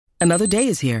Another day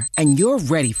is here, and you're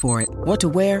ready for it. What to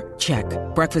wear? Check.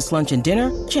 Breakfast, lunch, and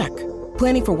dinner? Check.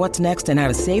 Planning for what's next and how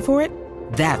to save for it?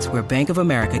 That's where Bank of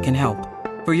America can help.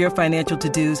 For your financial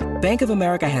to-dos, Bank of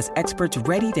America has experts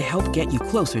ready to help get you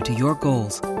closer to your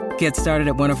goals. Get started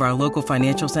at one of our local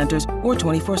financial centers or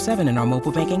 24/7 in our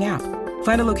mobile banking app.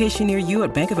 Find a location near you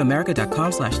at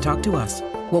bankofamerica.com/talktous.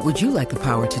 What would you like the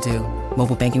power to do?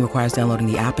 Mobile banking requires downloading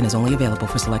the app and is only available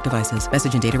for select devices.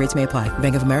 Message and data rates may apply.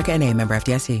 Bank of America N.A., member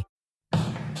FDIC.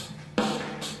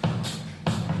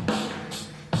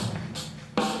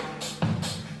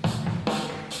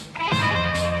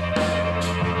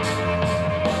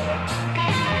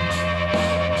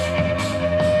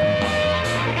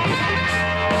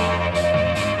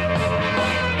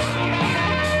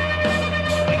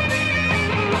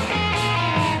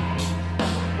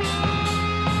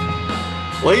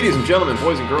 Ladies and gentlemen,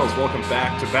 boys and girls, welcome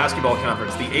back to Basketball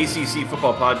Conference, the ACC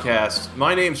Football Podcast.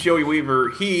 My name's Joey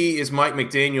Weaver. He is Mike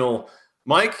McDaniel.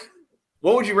 Mike,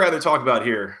 what would you rather talk about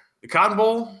here? The Cotton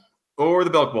Bowl or the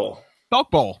Belk Bowl?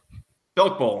 Belk Bowl.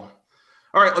 Belk Bowl.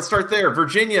 All right, let's start there.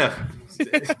 Virginia.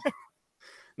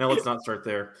 No, let's not start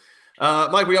there.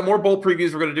 Mike, we got more bowl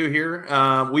previews we're going to do here.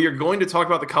 We are going to talk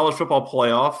about the college football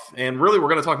playoff, and really we're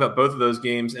going to talk about both of those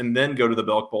games and then go to the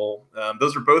Belk Bowl.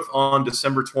 Those are both on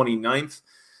December 29th.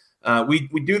 We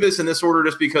do this in this order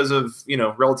just because of,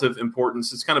 relative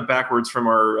importance. It's kind of backwards from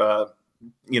our,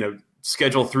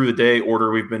 schedule through the day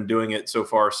order we've been doing it so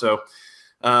far. So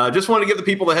just wanted to give the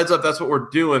people the heads up. That's what we're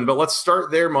doing. But let's start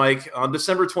there, Mike. On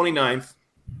December 29th,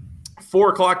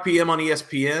 4:00 p.m. on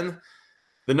ESPN,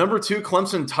 the number 2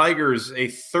 Clemson Tigers, a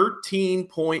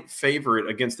 13-point favorite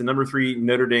against the number 3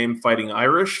 Notre Dame Fighting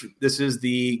Irish. This is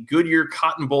the Goodyear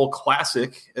Cotton Bowl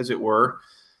Classic, as it were.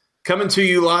 Coming to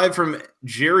you live from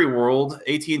Jerry World,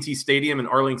 AT&T Stadium in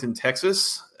Arlington,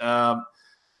 Texas.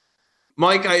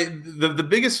 Mike, the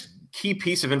biggest key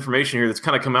piece of information here that's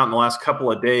kind of come out in the last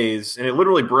couple of days, and it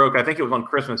literally broke, I think it was on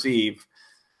Christmas Eve,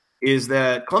 is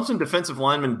that Clemson defensive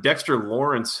lineman Dexter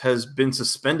Lawrence has been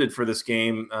suspended for this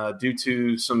game due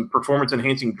to some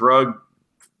performance-enhancing drug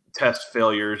test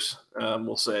failures,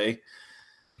 we'll say.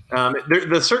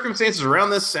 The circumstances around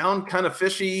this sound kind of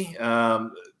fishy.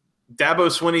 Dabo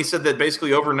Swinney said that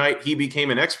basically overnight he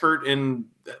became an expert in,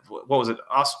 what was it,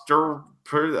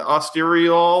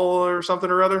 Osteriol or something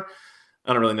or other?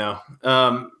 I don't really know.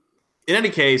 In any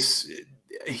case,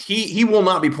 he will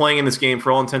not be playing in this game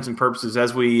for all intents and purposes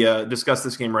as we discuss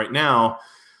this game right now.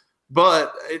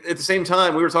 But at the same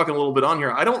time, we were talking a little bit on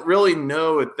here. I don't really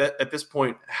know at this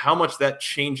point how much that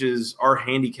changes our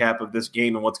handicap of this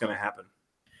game and what's going to happen.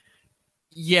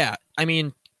 Yeah, I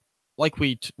mean, like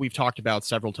we've talked about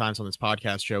several times on this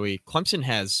podcast, Joey, Clemson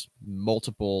has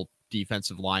multiple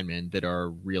defensive linemen that are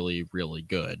really, really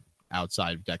good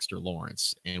outside of Dexter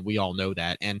Lawrence, and we all know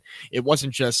that. And it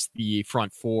wasn't just the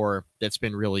front four that's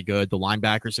been really good. The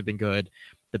linebackers have been good.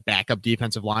 The backup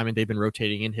defensive linemen they've been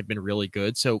rotating in have been really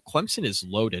good. So Clemson is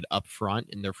loaded up front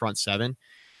in their front seven.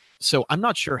 So I'm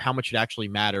not sure how much it actually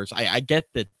matters. I get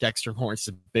that Dexter Lawrence is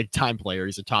a big-time player.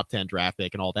 He's a top 10 draft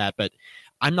pick and all that, but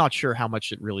I'm not sure how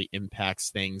much it really impacts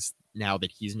things now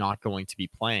that he's not going to be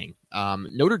playing.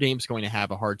 Notre Dame's going to have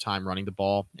a hard time running the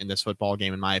ball in this football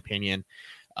game, in my opinion,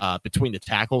 between the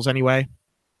tackles anyway.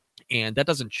 And that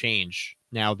doesn't change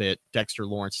now that Dexter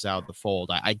Lawrence is out of the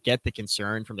fold. I get the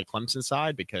concern from the Clemson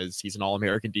side because he's an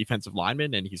All-American defensive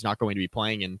lineman and he's not going to be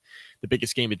playing in the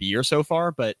biggest game of the year so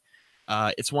far, but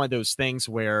it's one of those things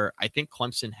where I think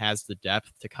Clemson has the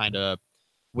depth to kind of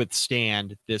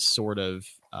withstand this sort of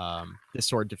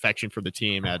defection for the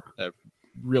team at a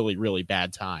really, really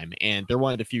bad time. And they're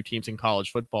one of the few teams in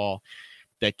college football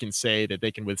that can say that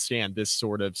they can withstand this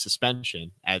sort of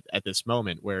suspension at this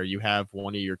moment where you have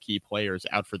one of your key players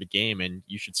out for the game and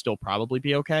you should still probably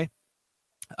be okay.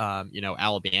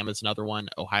 Alabama's another one,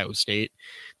 Ohio State,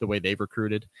 the way they've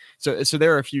recruited. So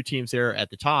there are a few teams there at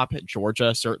the top.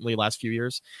 Georgia, certainly last few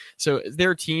years. So there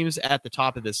are teams at the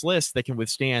top of this list that can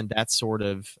withstand that sort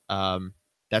of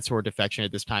defection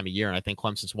at this time of year. And I think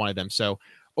Clemson's one of them. So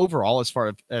overall, as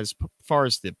far as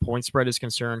the point spread is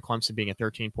concerned, Clemson being a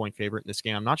 13-point favorite in this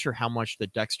game, I'm not sure how much the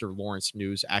Dexter Lawrence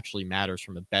news actually matters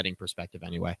from a betting perspective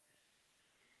anyway.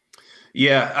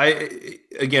 Yeah,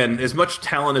 again, as much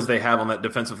talent as they have on that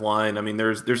defensive line, I mean,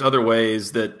 there's other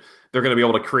ways that they're going to be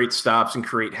able to create stops and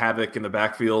create havoc in the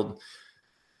backfield.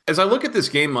 As I look at this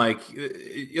game, Mike,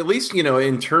 at least,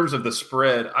 in terms of the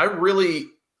spread,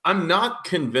 I'm not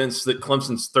convinced that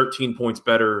Clemson's 13 points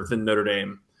better than Notre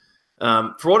Dame.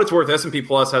 For what it's worth, S&P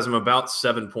Plus has them about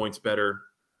 7 points better.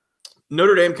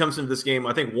 Notre Dame comes into this game,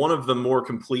 I think, one of the more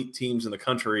complete teams in the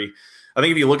country. I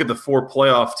think if you look at the 4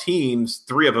 playoff teams,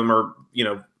 3 of them are,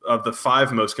 of the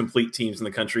 5 most complete teams in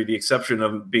the country, the exception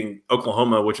of being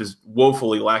Oklahoma, which is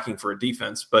woefully lacking for a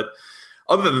defense. But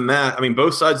other than that, I mean,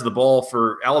 both sides of the ball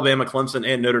for Alabama, Clemson,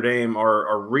 and Notre Dame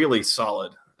are really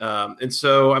solid. And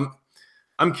so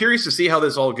I'm curious to see how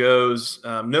this all goes.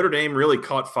 Notre Dame really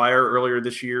caught fire earlier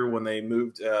this year when they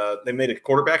made a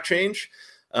quarterback change.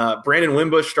 Brandon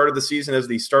Wimbush started the season as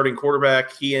the starting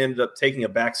quarterback. He ended up taking a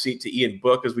backseat to Ian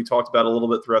Book, as we talked about a little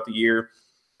bit throughout the year.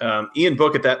 Ian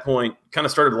Book at that point kind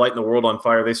of started lighting the world on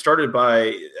fire. They started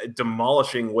by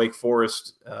demolishing Wake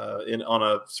Forest on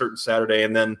a certain Saturday.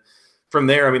 And then from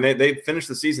there, I mean, they finished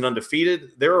the season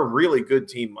undefeated. They're a really good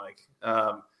team, Mike.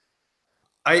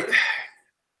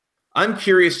 I'm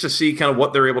curious to see kind of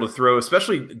what they're able to throw,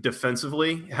 especially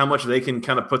defensively, how much they can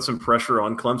kind of put some pressure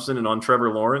on Clemson and on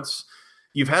Trevor Lawrence.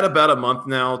 You've had about a month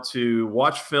now to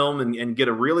watch film and get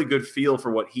a really good feel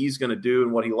for what he's going to do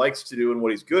and what he likes to do and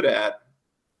what he's good at.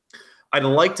 I'd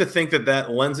like to think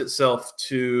that lends itself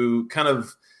to kind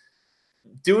of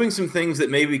doing some things that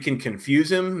maybe can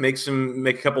confuse him, make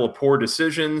a couple of poor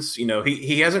decisions. You know,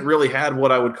 he hasn't really had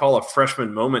what I would call a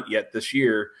freshman moment yet this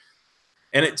year.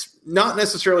 And it's not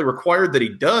necessarily required that he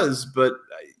does, but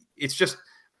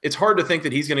it's hard to think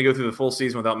that he's going to go through the full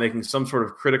season without making some sort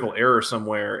of critical error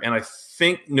somewhere. And I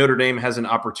think Notre Dame has an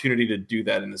opportunity to do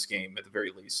that in this game at the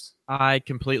very least. I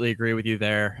completely agree with you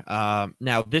there.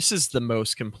 Now, this is the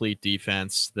most complete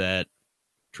defense that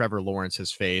Trevor Lawrence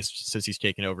has faced since he's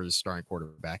taken over as starting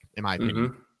quarterback, in my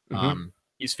opinion.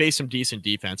 He's faced some decent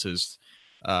defenses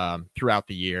throughout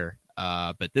the year,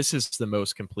 but this is the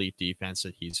most complete defense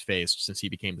that he's faced since he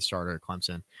became the starter at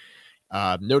Clemson.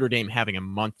 Notre Dame having a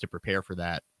month to prepare for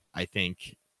that, I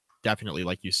think definitely,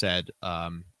 like you said,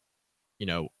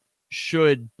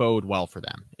 should bode well for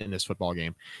them in this football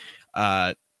game.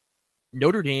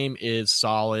 Notre Dame is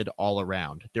solid all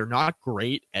around. They're not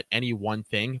great at any one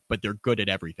thing, but they're good at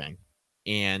everything.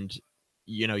 And,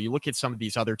 you look at some of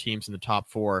these other teams in the top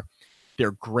 4,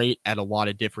 they're great at a lot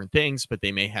of different things, but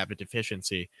they may have a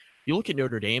deficiency. You look at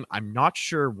Notre Dame, I'm not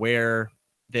sure where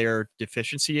their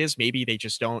deficiency is. Maybe they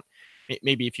just don't.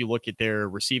 Maybe if you look at their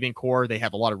receiving core, they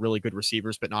have a lot of really good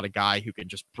receivers, but not a guy who can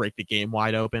just break the game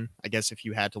wide open. I guess if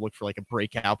you had to look for like a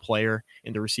breakout player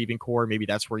in the receiving core, maybe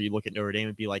that's where you look at Notre Dame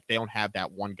and be like, they don't have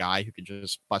that one guy who can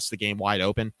just bust the game wide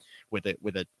open with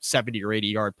a 70 or 80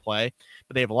 yard play.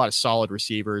 But they have a lot of solid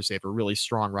receivers. They have a really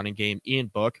strong running game. Ian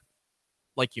Book,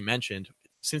 like you mentioned,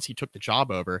 since he took the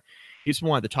job over, he's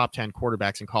one of the top 10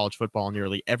 quarterbacks in college football in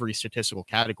nearly every statistical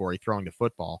category throwing the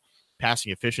football.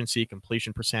 Passing efficiency,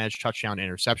 completion percentage, touchdown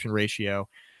interception ratio,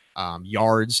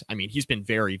 yards. I mean, he's been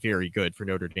very, very good for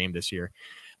Notre Dame this year.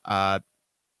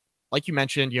 Like you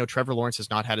mentioned, Trevor Lawrence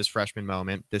has not had his freshman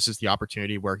moment. This is the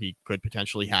opportunity where he could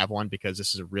potentially have one because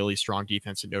this is a really strong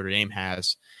defense that Notre Dame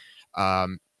has.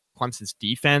 Clemson's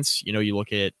defense, you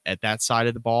look at that side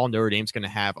of the ball, Notre Dame's going to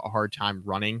have a hard time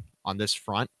running on this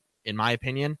front, in my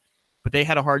opinion. But they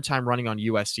had a hard time running on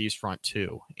USC's front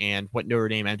too. And what Notre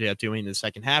Dame ended up doing in the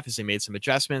second half is they made some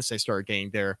adjustments. They started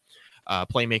getting their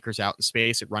playmakers out in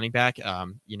space at running back.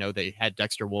 They had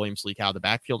Dexter Williams leak out of the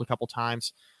backfield a couple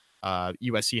times.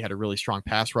 USC had a really strong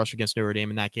pass rush against Notre Dame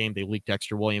in that game. They leaked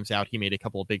Dexter Williams out. He made a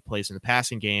couple of big plays in the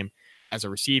passing game as a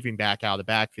receiving back out of the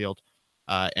backfield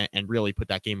and really put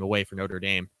that game away for Notre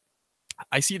Dame.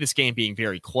 I see this game being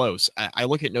very close. I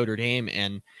look at Notre Dame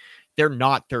and they're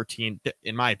not 13,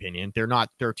 in my opinion, they're not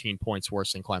 13 points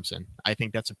worse than Clemson. I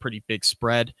think that's a pretty big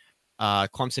spread.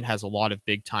 Clemson has a lot of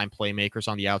big-time playmakers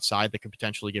on the outside that could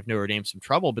potentially give Notre Dame some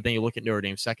trouble, but then you look at Notre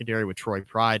Dame's secondary with Troy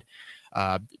Pride,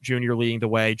 Jr. leading the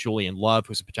way, Julian Love,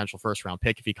 who's a potential first-round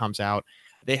pick if he comes out.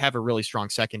 They have a really strong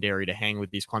secondary to hang with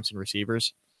these Clemson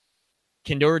receivers.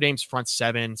 Can Notre Dame's front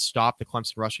 7 stop the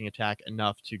Clemson rushing attack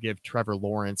enough to give Trevor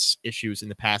Lawrence issues in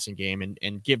the passing game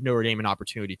and give Notre Dame an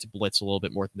opportunity to blitz a little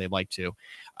bit more than they'd like to?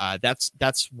 That's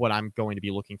what I'm going to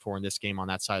be looking for in this game on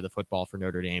that side of the football for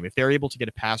Notre Dame. If they're able to get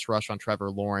a pass rush on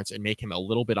Trevor Lawrence and make him a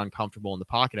little bit uncomfortable in the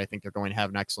pocket, I think they're going to have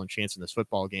an excellent chance in this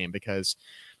football game because,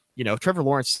 if Trevor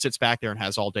Lawrence sits back there and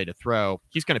has all day to throw,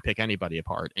 he's going to pick anybody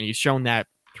apart. And he's shown that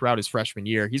throughout his freshman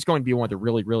year. He's going to be one of the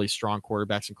really, really strong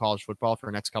quarterbacks in college football for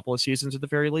the next couple of seasons at the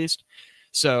very least.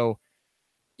 So,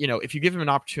 if you give him an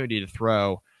opportunity to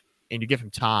throw and you give him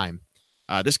time,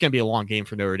 this is going to be a long game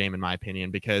for Notre Dame, in my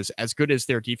opinion, because as good as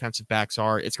their defensive backs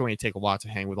are, it's going to take a lot to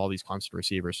hang with all these Clemson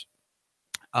receivers.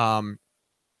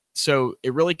 So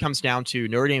it really comes down to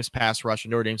Notre Dame's pass rush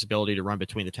and Notre Dame's ability to run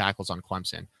between the tackles on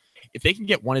Clemson. If they can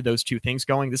get one of those two things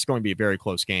going, this is going to be a very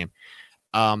close game.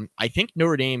 I think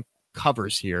Notre Dame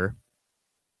covers here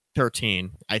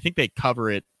 13. I think they cover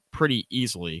it pretty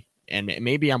easily, and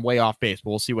maybe I'm way off base, but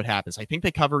we'll see what happens. I think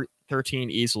they cover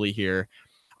 13 easily here.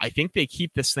 I think they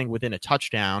keep this thing within a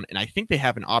touchdown, and I think they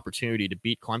have an opportunity to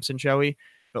beat Clemson, Joey.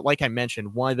 But like I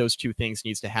mentioned, one of those two things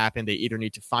needs to happen. They either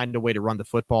need to find a way to run the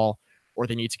football, or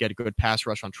they need to get a good pass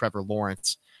rush on Trevor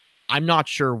Lawrence. I'm not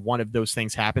sure one of those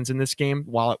things happens in this game,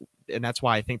 and that's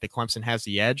why I think that Clemson has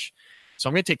the edge. So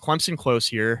I'm going to take Clemson close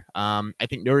here. I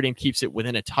think Notre Dame keeps it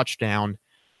within a touchdown.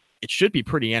 It should be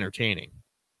pretty entertaining.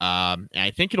 And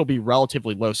I think it'll be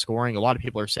relatively low scoring. A lot of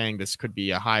people are saying this could be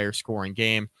a higher scoring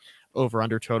game.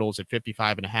 Over-under totals at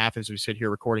 55.5 as we sit here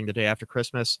recording the day after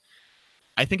Christmas.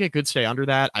 I think it could stay under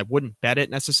that. I wouldn't bet it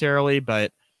necessarily,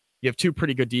 but you have two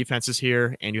pretty good defenses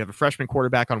here, and you have a freshman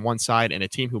quarterback on one side and a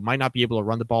team who might not be able to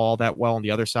run the ball all that well on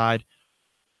the other side.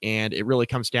 And it really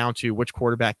comes down to which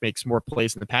quarterback makes more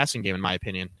plays in the passing game, in my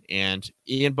opinion. And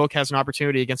Ian Book has an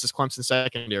opportunity against this Clemson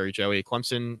secondary, Joey.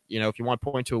 Clemson, if you want to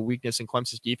point to a weakness in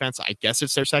Clemson's defense, I guess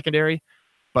it's their secondary,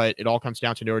 but it all comes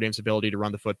down to Notre Dame's ability to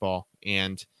run the football.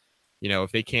 And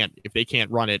if they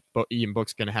can't run it, Ian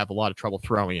Book's going to have a lot of trouble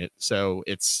throwing it. So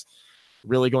it's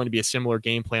really going to be a similar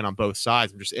game plan on both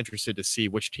sides. I'm just interested to see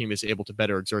which team is able to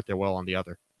better exert their will on the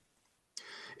other.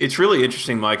 It's really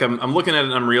interesting, Mike. I'm looking at it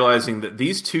and I'm realizing that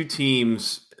these two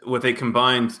teams, with a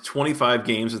combined 25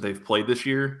 games that they've played this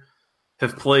year,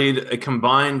 have played a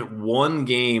combined one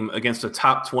game against a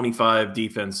top 25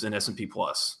 defense in S&P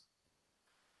Plus.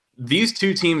 These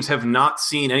two teams have not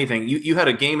seen anything. You had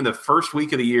a game in the first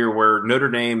week of the year where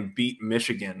Notre Dame beat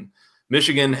Michigan.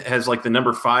 Michigan has like the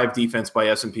number 5 defense by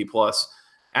S&P Plus.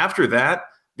 After that,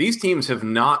 these teams have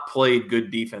not played good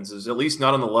defenses, at least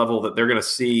not on the level that they're going to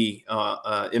see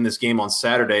in this game on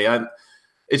Saturday.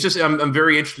 I'm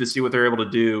very interested to see what they're able to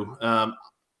do.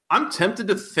 I'm tempted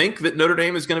to think that Notre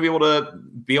Dame is going to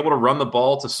be able to run the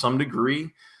ball to some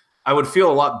degree. I would feel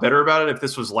a lot better about it if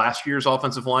this was last year's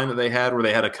offensive line that they had, where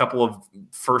they had a couple of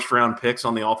first-round picks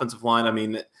on the offensive line. I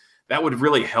mean, that would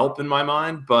really help in my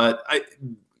mind. But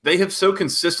they have so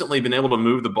consistently been able to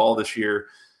move the ball this year.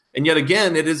 And yet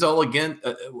again, it is all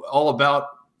about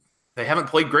they haven't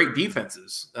played great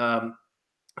defenses.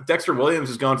 Dexter Williams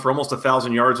has gone for almost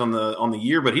 1,000 yards on the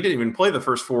year, but he didn't even play the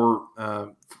first four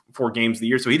games of the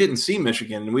year, so he didn't see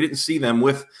Michigan, and we didn't see them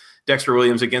with Dexter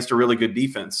Williams against a really good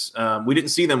defense. We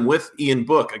didn't see them with Ian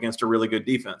Book against a really good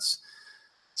defense.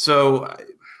 So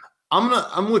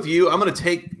I'm with you. I'm gonna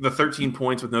take the 13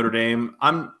 points with Notre Dame.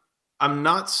 I'm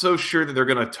not so sure that they're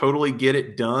gonna totally get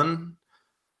it done.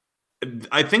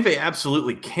 I think they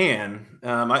absolutely can.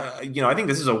 I think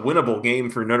this is a winnable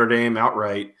game for Notre Dame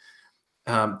outright.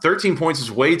 13 points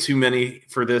is way too many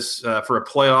for this for a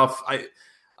playoff.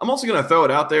 I'm also going to throw it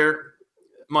out there,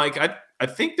 Mike. I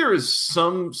think there is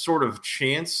some sort of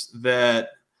chance that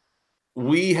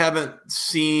we haven't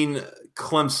seen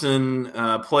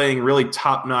Clemson playing really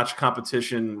top-notch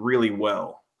competition really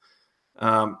well.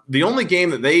 The only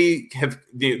game that they have,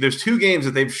 there's two games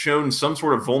that they've shown some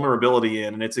sort of vulnerability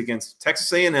in, and it's against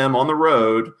Texas A&M on the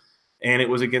road, and it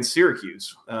was against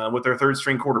Syracuse with their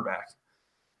third-string quarterback.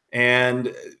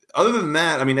 And other than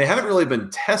that, I mean, they haven't really been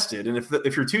tested. And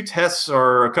if your two tests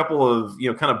are a couple of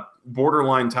kind of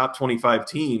borderline top 25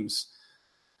 teams,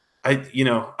 I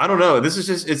don't know. This is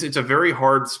just it's a very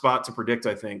hard spot to predict,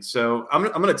 I think. So I'm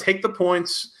going to take the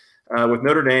points with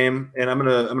Notre Dame, and I'm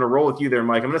gonna roll with you there,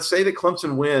 Mike. I'm going to say that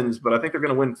Clemson wins, but I think they're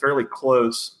going to win fairly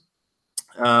close.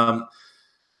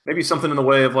 Maybe something in the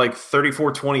way of like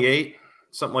 34-28,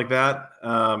 something like that.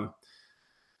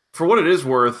 For what it is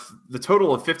worth, the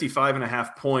total of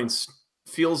 55.5 points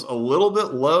feels a little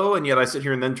bit low, and yet I sit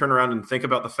here and then turn around and think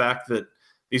about the fact that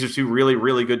these are two really,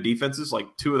 really good defenses, like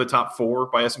two of the top 4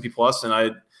 by S&P Plus,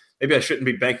 and maybe I shouldn't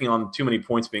be banking on too many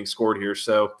points being scored here.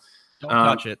 So don't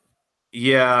touch it.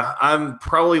 Yeah, I'm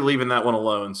probably leaving that one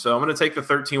alone. So I'm going to take the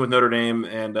 13 with Notre Dame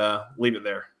and leave it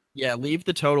there. Yeah, leave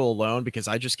the total alone because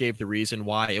I just gave the reason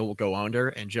why it will go under,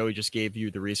 and Joey just gave you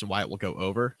the reason why it will go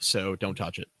over. So don't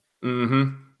touch it.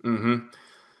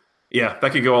 Yeah,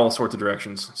 that could go all sorts of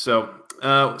directions. So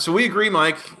we agree,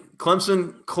 Mike.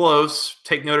 Clemson close.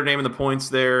 Take Notre Dame in the points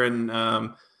there,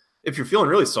 and if you're feeling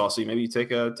really saucy, maybe you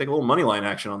take a little money line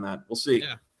action on that. We'll see.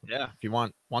 Yeah. If you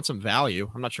want some value,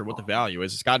 I'm not sure what the value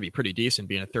is. It's got to be pretty decent,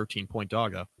 being a 13-point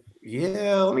dog, though.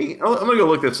 Yeah, I'm gonna go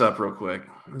look this up real quick.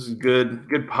 This is good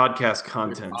podcast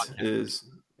content. Let's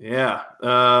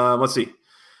see.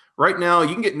 Right now,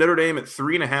 you can get Notre Dame at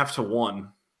 3.5 to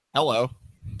 1. Hello.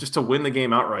 Just to win the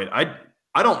game outright. I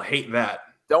don't hate that.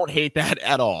 Don't hate that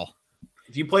at all.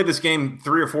 If you play this game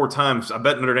 3 or 4 times, I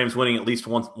bet Notre Dame's winning at least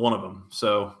one of them.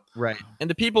 So right. And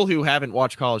the people who haven't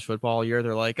watched college football all year,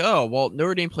 they're like, oh, well,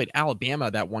 Notre Dame played Alabama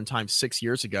that one time 6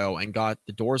 years ago and got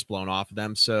the doors blown off of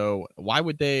them. So why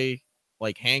would they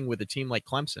hang with a team like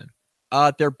Clemson?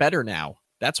 They're better now.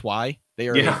 That's why.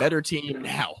 They are a better team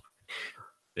now.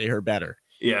 They are better.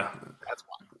 Yeah. That's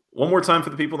why. One more time for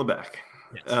the people in the back.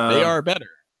 Yes, they are better.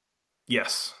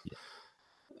 Yes.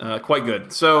 Quite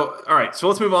good. So, all right. So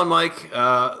let's move on, Mike.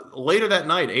 Later that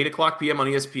night, 8:00 p.m. on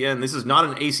ESPN. This is not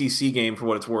an ACC game for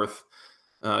what it's worth.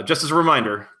 Just as a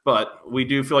reminder, but we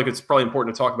do feel like it's probably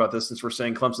important to talk about this since we're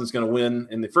saying Clemson's going to win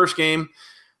in the first game.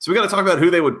 So we got to talk about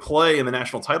who they would play in the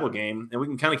national title game, and we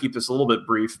can kind of keep this a little bit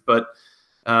brief. But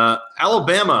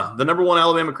Alabama, the number 1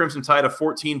 Alabama Crimson Tide, a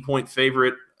 14-point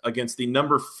favorite against the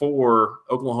number 4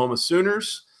 Oklahoma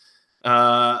Sooners.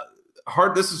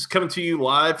 This is coming to you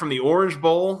live from the Orange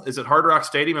Bowl. Is at Hard Rock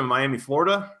Stadium in Miami,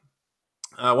 Florida.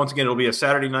 Once again, it'll be a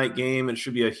Saturday night game. It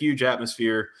should be a huge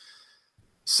atmosphere.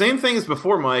 Same thing as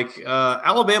before, Mike.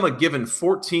 Alabama given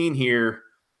 14 here.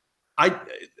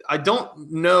 I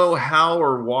don't know how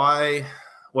or why.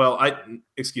 Well,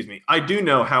 I do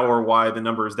know how or why the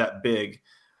number is that big.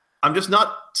 I'm just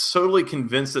not totally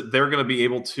convinced that they're going to be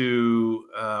able to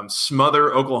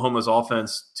smother Oklahoma's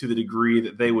offense to the degree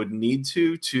that they would need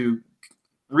to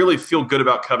really feel good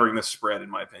about covering this spread, in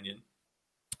my opinion.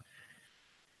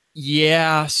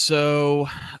 Yeah, so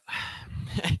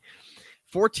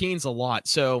 14's a lot.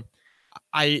 So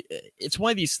it's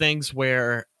one of these things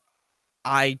where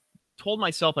I told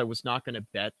myself I was not going to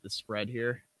bet the spread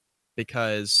here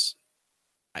because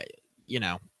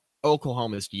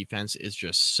Oklahoma's defense is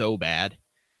just so bad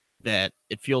that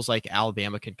it feels like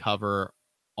Alabama can cover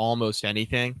almost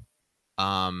anything.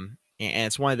 And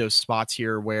it's one of those spots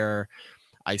here where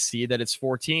I see that it's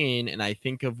 14 and I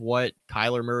think of what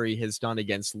Kyler Murray has done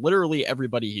against literally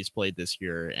everybody he's played this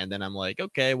year. And then I'm like,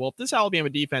 okay, well, this Alabama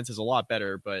defense is a lot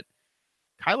better, but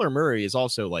Kyler Murray is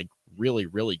also like really,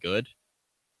 really good.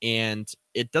 And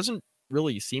it doesn't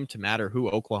really seem to matter who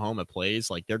Oklahoma plays.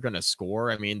 Like they're going to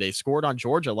score. I mean, they scored on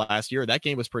Georgia last year. That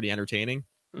game was pretty entertaining.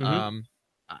 Mm-hmm.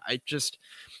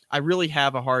 I really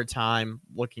have a hard time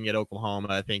looking at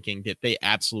Oklahoma thinking that they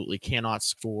absolutely cannot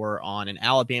score on an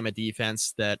Alabama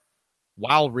defense that,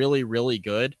 while really, really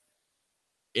good,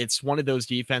 it's one of those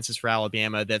defenses for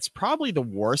Alabama that's probably the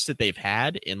worst that they've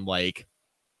had in like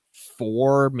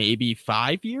 4, maybe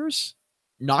 5 years.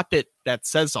 Not that that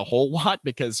says a whole lot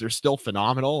because they're still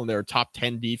phenomenal and they're a top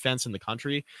 10 defense in the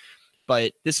country.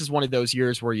 But this is one of those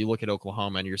years where you look at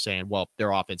Oklahoma and you're saying, well,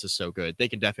 their offense is so good. They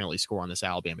can definitely score on this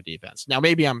Alabama defense. Now,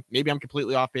 maybe I'm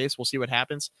completely off base. We'll see what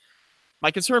happens.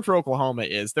 My concern for Oklahoma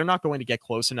is they're not going to get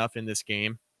close enough in this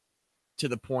game to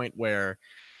the point where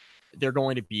they're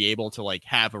going to be able to like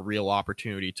have a real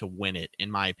opportunity to win it,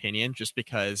 in my opinion, just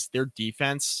because their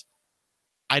defense,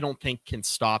 I don't think can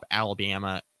stop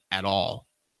Alabama at all.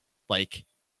 Like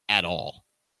at all.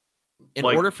 In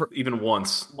like, order for even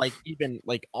once,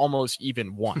 almost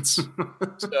even once.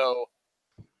 So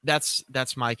that's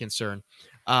my concern.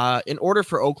 In order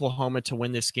for Oklahoma to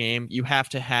win this game, you have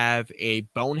to have a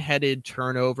boneheaded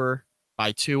turnover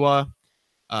by Tua,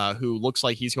 who looks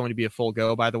like he's going to be a full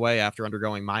go, by the way, after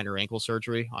undergoing minor ankle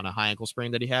surgery on a high ankle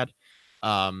sprain that he had.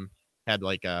 Had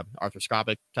like a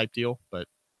arthroscopic type deal, but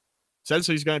says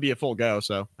he's going to be a full go.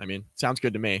 So, I mean, sounds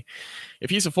good to me. If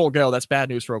he's a full go, that's bad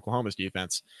news for Oklahoma's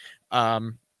defense.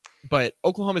 But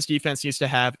Oklahoma's defense needs to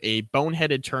have a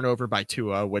boneheaded turnover by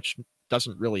Tua, which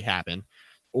doesn't really happen,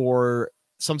 or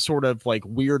some sort of like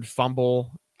weird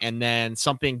fumble, and then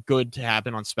something good to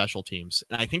happen on special teams.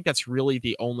 And I think that's really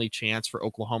the only chance for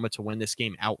Oklahoma to win this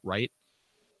game outright.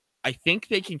 I think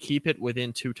they can keep it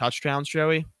within 2 touchdowns,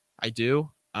 Joey. I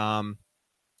do.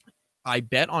 I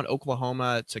bet on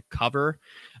Oklahoma to cover.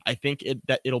 I think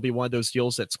it'll be one of those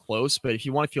deals that's close, but if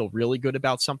you want to feel really good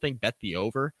about something, bet the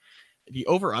over. The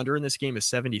over-under in this game is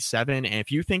 77, and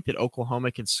if you think that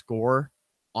Oklahoma can score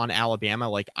on Alabama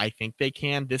like I think they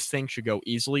can, this thing should go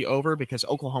easily over because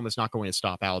Oklahoma's not going to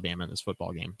stop Alabama in this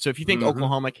football game. So if you think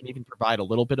Oklahoma can even provide a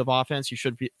little bit of offense, you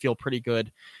should feel pretty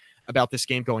good about this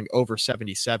game going over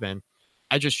 77.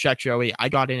 I just checked, Joey. I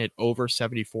got in at over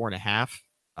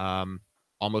 74.5.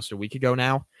 Almost a week ago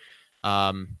now.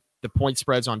 The point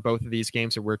spreads on both of these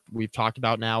games that we've talked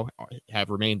about now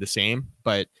have remained the same,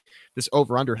 but this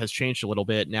over-under has changed a little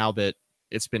bit now that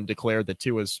it's been declared that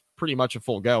Tua is pretty much a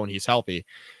full go and he's healthy.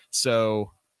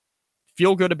 So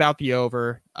feel good about the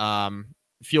over.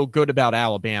 Feel good about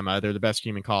Alabama. They're the best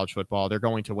team in college football. They're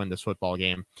going to win this football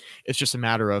game. It's just a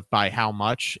matter of by how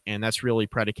much, and that's really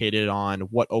predicated on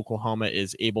what Oklahoma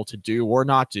is able to do or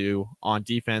not do on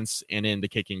defense and in the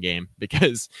kicking game,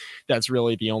 because that's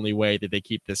really the only way that they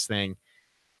keep this thing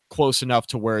close enough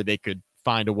to where they could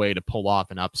find a way to pull off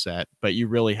an upset. But you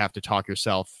really have to talk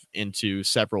yourself into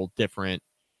several different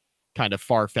kind of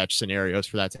far-fetched scenarios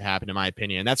for that to happen, in my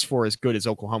opinion. And that's for as good as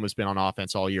Oklahoma's been on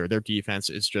offense all year. Their defense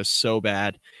is just so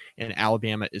bad, and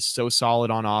Alabama is so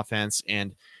solid on offense.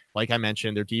 And like I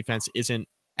mentioned, their defense isn't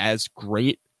as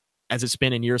great as it's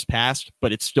been in years past,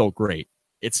 but it's still great.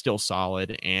 It's still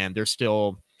solid, and they're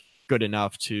still good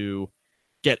enough to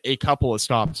get a couple of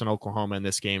stops in Oklahoma in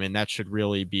this game, and that should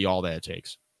really be all that it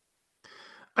takes.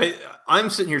 I'm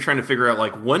sitting here trying to figure out,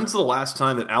 like, when's the last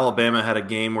time that Alabama had a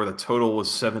game where the total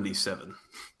was 77?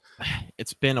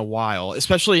 It's been a while,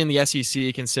 especially in the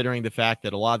SEC, considering the fact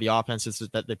that a lot of the offenses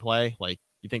that they play, like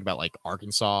you think about like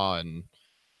Arkansas and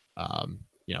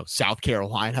South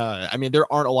Carolina. I mean,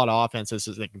 there aren't a lot of offenses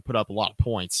that can put up a lot of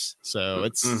points, so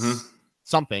it's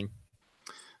something.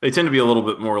 They tend to be a little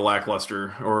bit more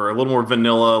lackluster, or a little more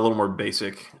vanilla, a little more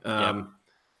basic.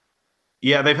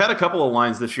 Yeah, they've had a couple of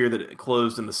lines this year that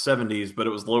closed in the 70s, but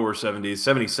it was lower 70s.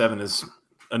 77 is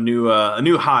a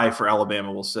new high for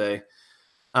Alabama, we'll say.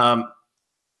 One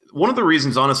of the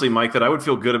reasons, honestly, Mike, that I would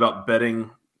feel good about betting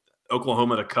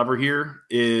Oklahoma to cover here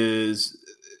is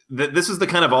that this is the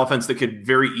kind of offense that could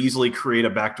very easily create a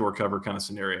backdoor cover kind of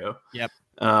scenario. Yep.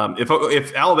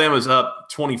 If Alabama's up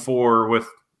 24 with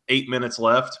 8 minutes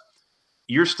left,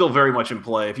 you're still very much in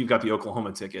play if you've got the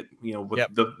Oklahoma ticket.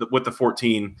 With the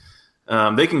 14.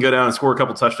 They can go down and score a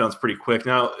couple touchdowns pretty quick.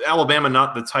 Now, Alabama,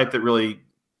 not the type that really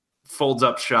folds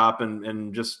up shop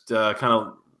and just kind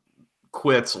of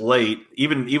quits late.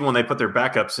 Even when they put their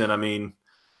backups in, I mean,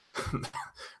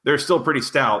 they're still pretty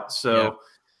stout. So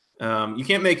you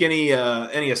can't make any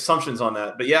assumptions on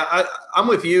that. But yeah, I'm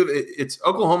with you. It's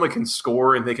Oklahoma can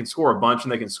score, and they can score a bunch,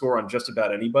 and they can score on just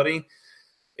about anybody.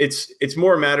 It's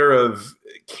more a matter of,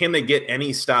 can they get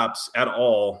any stops at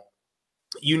all?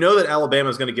 You know that Alabama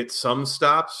is going to get some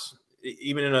stops,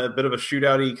 even in a bit of a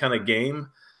shootout-y kind of game.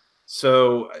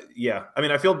 So, yeah, I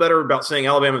mean, I feel better about saying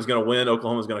Alabama is going to win,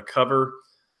 Oklahoma is going to cover.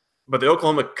 But the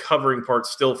Oklahoma covering part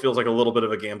still feels like a little bit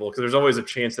of a gamble, because there's always a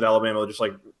chance that Alabama just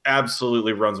like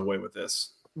absolutely runs away with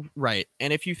this. Right.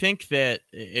 And if you think that,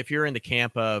 if you're in the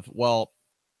camp of, well,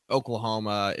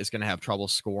 Oklahoma is going to have trouble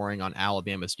scoring on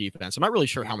Alabama's defense, I'm not really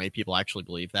sure how many people actually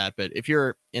believe that. But if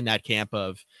you're in that camp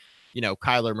of,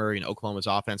 Kyler Murray and Oklahoma's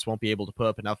offense won't be able to put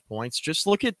up enough points, just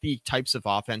look at the types of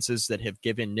offenses that have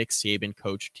given Nick Saban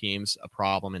coached teams a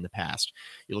problem in the past.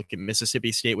 You look at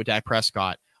Mississippi State with Dak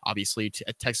Prescott, obviously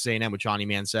at Texas A&M with Johnny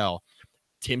Manziel,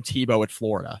 Tim Tebow at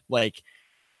Florida. Like,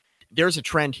 there's a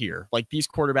trend here. Like, these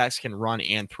quarterbacks can run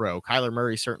and throw. Kyler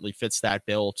Murray certainly fits that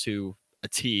bill to a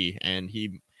T, and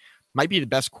he might be the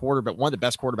best quarterback, one of the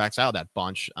best quarterbacks out of that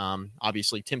bunch.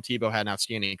 Obviously, Tim Tebow had an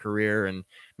outstanding career, and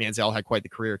Manziel had quite the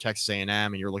career at Texas A&M,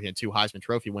 and you're looking at 2 Heisman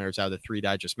Trophy winners out of the 3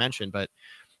 that I just mentioned. But,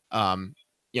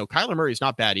 Kyler Murray is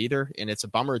not bad either, and it's a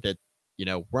bummer that,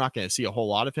 we're not going to see a whole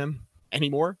lot of him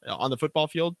anymore on the football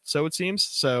field, so it seems.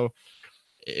 So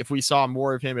if we saw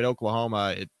more of him at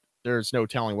Oklahoma, there's no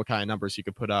telling what kind of numbers he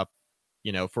could put up,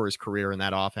 for his career in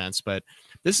that offense. But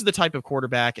this is the type of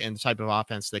quarterback and the type of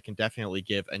offense that can definitely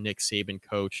give a Nick Saban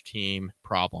coach team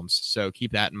problems. So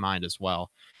keep that in mind as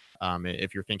well.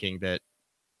 If you're thinking that,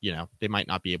 they might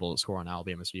not be able to score on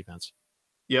Alabama's defense.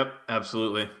 Yep,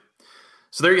 absolutely.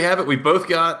 So there you have it. We've both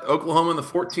got Oklahoma in the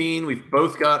 14. We've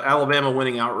both got Alabama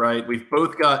winning outright. We've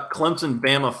both got Clemson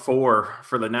Bama 4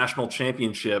 for the national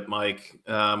championship, Mike.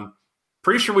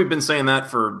 Pretty sure we've been saying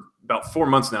that for about 4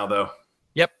 months now, though.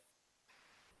 Yep.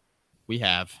 We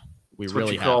have. It's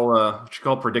really have. What you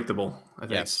call predictable, I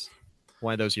think. Yes.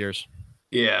 One of those years.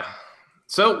 Yeah.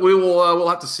 So we'll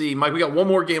have to see. Mike, we got one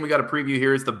more game we got to preview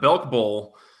here. It's the Belk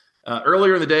Bowl.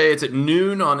 Earlier in the day, it's at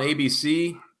noon on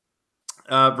ABC.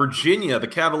 Virginia, the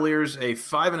Cavaliers, a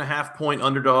 5.5-point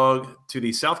underdog to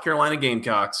the South Carolina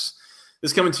Gamecocks.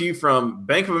 This coming to you from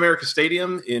Bank of America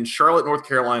Stadium in Charlotte, North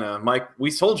Carolina. Mike,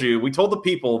 we told the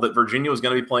people that Virginia was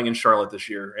going to be playing in Charlotte this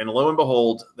year, and lo and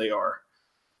behold, they are.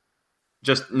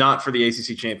 Just not for the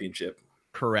ACC championship.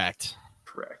 Correct.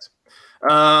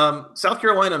 South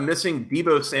Carolina missing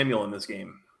Deebo Samuel in this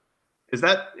game. Is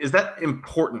that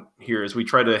important here as we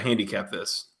try to handicap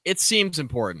this? It seems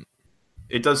important.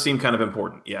 It does seem kind of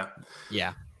important, yeah.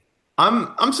 Yeah.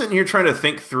 I'm sitting here trying to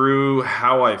think through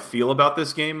how I feel about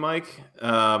this game, Mike.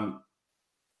 South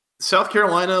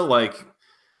Carolina, like,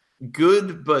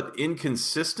 good but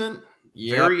inconsistent.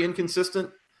 Yep. Very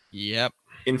inconsistent. Yep.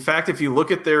 In fact, if you look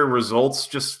at their results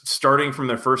just starting from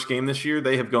their first game this year,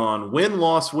 they have gone win,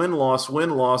 loss, win, loss,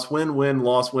 win, loss, win, win,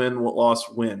 loss, win, loss,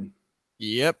 win.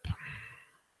 Yep.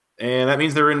 And that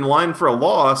means they're in line for a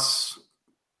loss,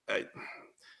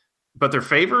 but they're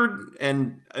favored.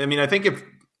 And, I mean, I think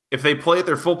if they play at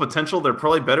their full potential, they're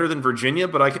probably better than Virginia.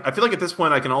 But I feel like at this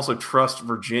point I can also trust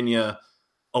Virginia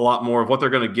a lot more of what they're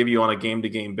going to give you on a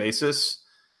game-to-game basis.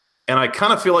 And I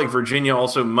kind of feel like Virginia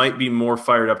also might be more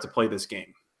fired up to play this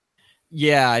game.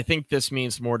 Yeah, I think this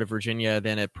means more to Virginia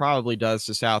than it probably does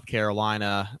to South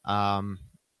Carolina,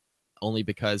 only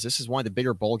because this is one of the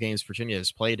bigger bowl games Virginia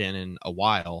has played in a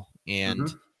while.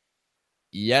 And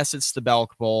yes, it's the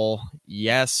Belk Bowl.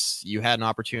 Yes, you had an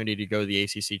opportunity to go to the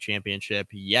ACC championship.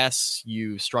 Yes,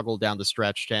 you struggled down the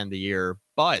stretch to end the year,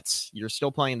 but you're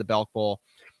still playing the Belk Bowl.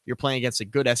 You're playing against a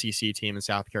good SEC team in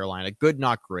South Carolina. Good,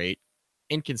 not great.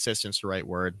 Inconsistent's the right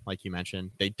word, like you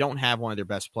mentioned. They don't have one of their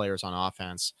best players on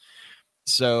offense.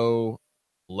 So,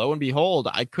 lo and behold,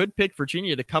 I could pick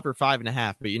Virginia to cover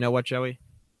 5.5. But you know what, Joey?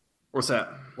 What's that?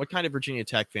 What kind of Virginia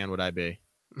Tech fan would I be?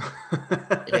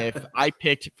 If I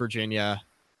picked Virginia,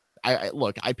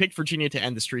 I picked Virginia to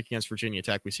end the streak against Virginia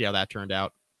Tech. We see how that turned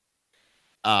out.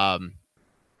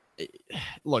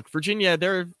 Look, Virginia,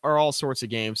 there are all sorts of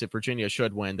games that Virginia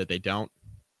should win that they don't.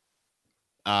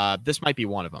 This might be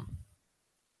one of them.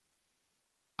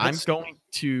 I'm going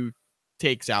to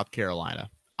take South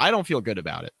Carolina. I don't feel good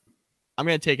about it. I'm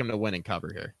going to take them to win and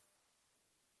cover here.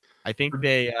 I think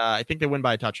they win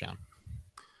by a touchdown.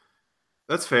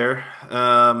 That's fair.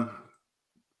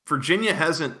 Virginia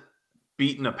hasn't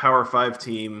beaten a Power 5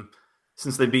 team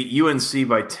since they beat UNC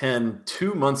by 10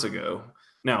 2 months ago.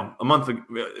 Now, a month ago,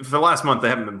 for the last month, they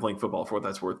haven't been playing football for what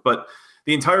that's worth. But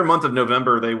the entire month of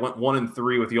November, they went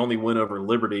 1-3 with the only win over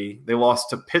Liberty. They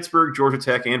lost to Pittsburgh, Georgia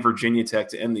Tech, and Virginia Tech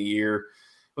to end the year. It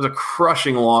was a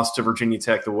crushing loss to Virginia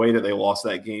Tech, the way that they lost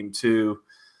that game, too.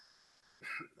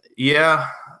 Yeah.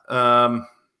 I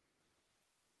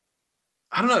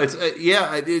don't know.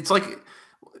 It's like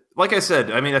I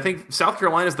said, I mean, I think South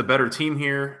Carolina is the better team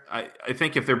here. I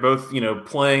think if they're both,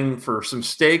 playing for some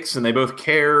stakes and they both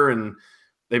care and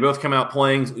they both come out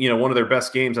playing, one of their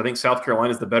best games, I think South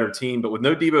Carolina is the better team. But with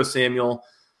no Deebo Samuel,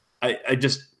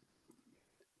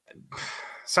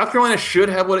 South Carolina should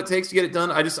have what it takes to get it done.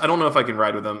 I don't know if I can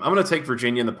ride with them. I'm going to take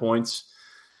Virginia in the points.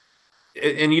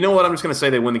 And you know what? I'm just going to say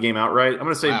they win the game outright. I'm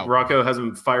going to say Rocco has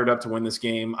them fired up to win this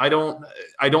game. I don't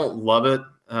love it.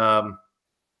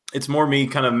 It's more me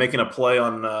kind of making a play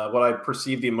on what I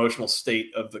perceive the emotional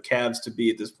state of the Cavs to be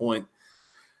at this point,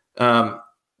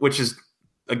 which is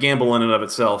a gamble in and of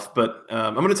itself. But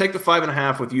I'm going to take the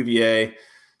 5.5 with UVA.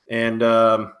 And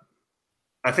I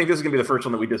think this is going to be the first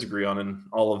one that we disagree on in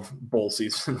all of bowl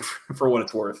season for what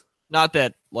it's worth. Not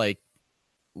that,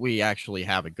 we actually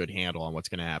have a good handle on what's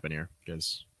going to happen here,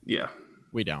 because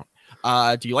we don't.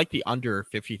 Do you like the under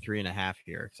 53.5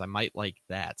 here? Because I might like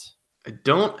that. I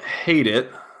don't hate it.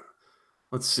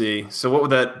 Let's see. So what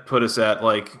would that put us at?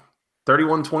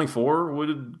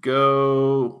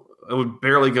 31-24 it would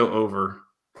barely go over.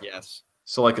 Yes.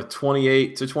 So a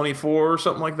 28-24 or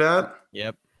something like that.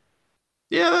 Yep.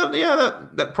 Yeah,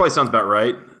 that probably sounds about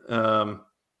right.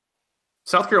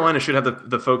 South Carolina should have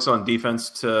the folks on defense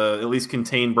to at least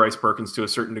contain Bryce Perkins to a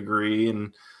certain degree.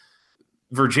 And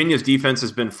Virginia's defense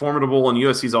has been formidable, and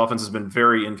USC's offense has been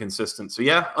very inconsistent. So,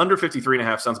 under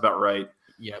 53.5 sounds about right.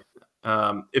 Yep.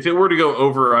 If it were to go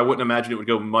over, I wouldn't imagine it would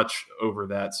go much over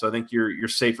that. So I think you're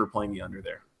safer playing the under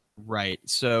there. Right.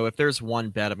 So if there's one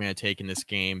bet I'm going to take in this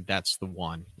game, that's the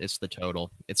one. It's the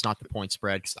total. It's not the point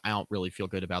spread, because I don't really feel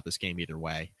good about this game either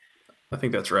way. I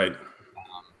think that's right.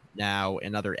 Now,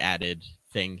 another added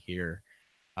thing here.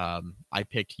 I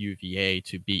picked UVA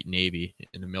to beat Navy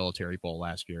in the Military Bowl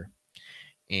last year.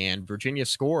 And Virginia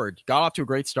got off to a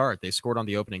great start. They scored on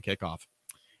the opening kickoff.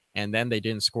 And then they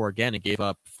didn't score again and gave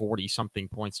up 40-something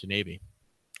points to Navy.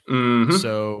 Mm-hmm.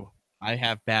 So I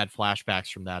have bad flashbacks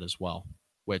from that as well,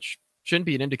 which shouldn't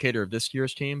be an indicator of this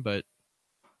year's team, but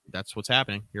that's what's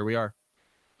happening. Here we are.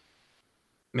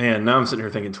 Man, now I'm sitting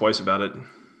here thinking twice about it.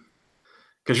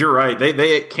 Because you're right.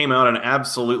 They came out and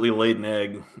absolutely laid an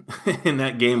egg in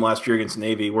that game last year against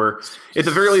Navy, where at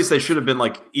the very least they should have been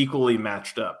equally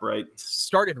matched up, right?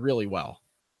 Started really well.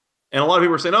 And a lot of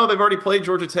people were saying, they've already played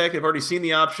Georgia Tech. They've already seen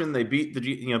the option. They beat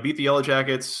the Yellow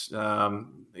Jackets. To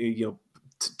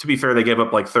be fair, they gave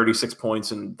up 36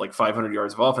 points and 500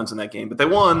 yards of offense in that game, but they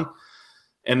won.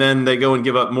 And then they go and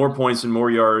give up more points and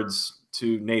more yards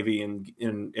to Navy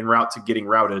in route to getting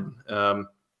routed.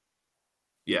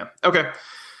 Okay.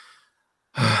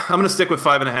 I'm going to stick with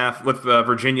 5.5 with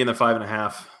Virginia in the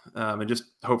 5.5 and just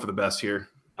hope for the best here.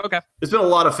 Okay. There's been a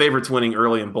lot of favorites winning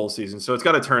early in bowl season, so it's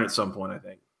got to turn at some point, I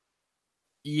think.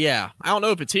 Yeah. I don't know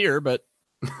if it's here, but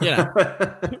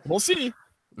we'll see.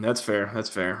 That's fair.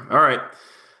 All right.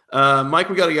 Mike,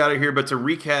 we got to get out of here, but to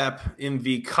recap, in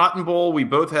the Cotton Bowl, we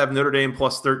both have Notre Dame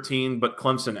plus 13, but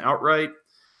Clemson outright.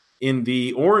 In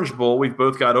the Orange Bowl, we've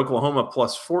both got Oklahoma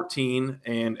plus 14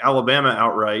 and Alabama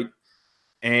outright.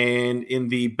 And in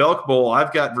the Belk Bowl,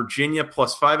 I've got Virginia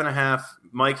plus 5.5.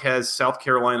 Mike has South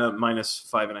Carolina minus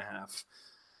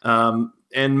 5.5.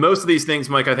 And most of these things,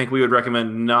 Mike, I think we would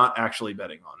recommend not actually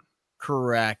betting on.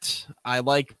 Correct. I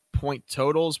like point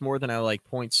totals more than I like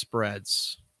point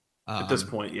spreads. At this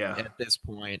point, yeah. At this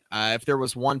point, if there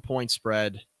was 1 point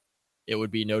spread, it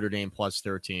would be Notre Dame plus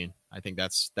 13. I think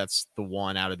that's the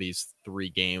one out of these 3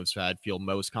 games I'd feel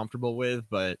most comfortable with.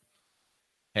 But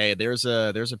hey, there's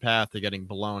a path to getting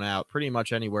blown out pretty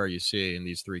much anywhere you see in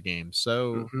these 3 games.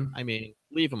 So I mean,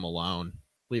 leave them alone.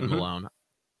 Leave them alone,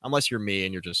 unless you're me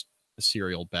and you're just a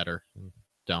serial bettor.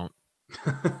 Don't.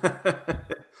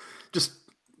 Just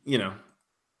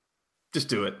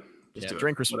do it.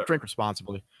 Drink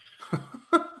responsibly.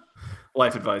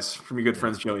 Life advice from your good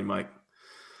friends Joey and Mike.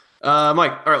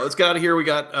 Mike, all right, let's get out of here. We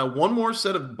got one more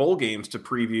set of bowl games to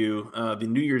preview, the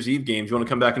New Year's Eve games. You want to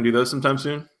come back and do those sometime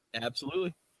soon?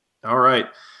 Absolutely. All right.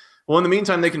 Well, in the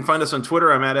meantime, they can find us on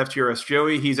Twitter. I'm at FTRS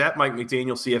Joey. He's at Mike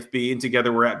McDaniel CFB, and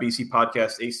together we're at BC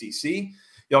Podcast ACC.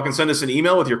 Y'all can send us an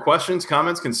email with your questions,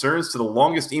 comments, concerns to the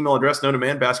longest email address known to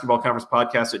man,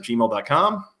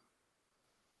 basketballconferencepodcast@gmail.com.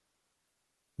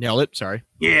 Nailed it. Sorry.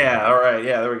 Yeah. All right.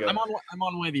 Yeah. There we go. I'm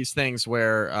on one of these things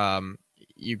where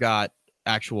you got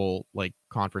actual like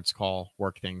conference call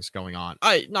work things going on.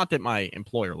 Not that my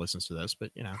employer listens to this,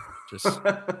 but just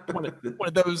one of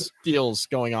those deals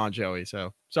going on, Joey.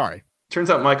 So sorry. Turns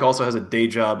out Mike also has a day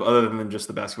job other than just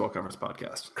the Basketball Conference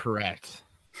podcast. Correct.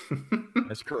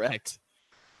 That's correct.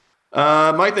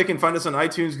 Mike, they can find us on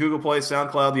iTunes, Google Play,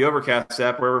 SoundCloud, the Overcast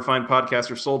app, wherever fine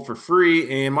podcasts are sold for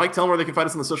free. And Mike, tell them where they can find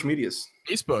us on the social medias.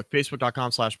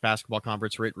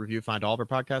 Facebook.com/basketballconference. Rate, review, find all of our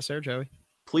podcasts there, Joey.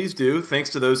 Please do. Thanks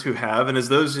to those who have. And as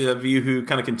those of you who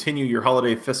kind of continue your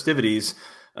holiday festivities,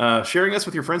 sharing us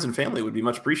with your friends and family would be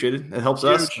much appreciated. It helps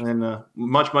us, and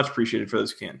much, much appreciated for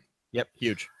those who can. Yep,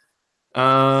 huge.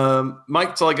 Mike,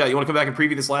 that's all I got. You want to come back and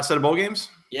preview this last set of bowl games?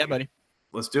 Yeah, buddy.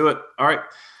 Let's do it. All right.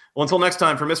 Well, until next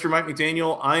time, for Mr. Mike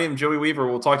McDaniel, I am Joey Weaver.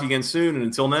 We'll talk to you again soon. And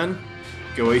until then,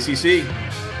 go ACC.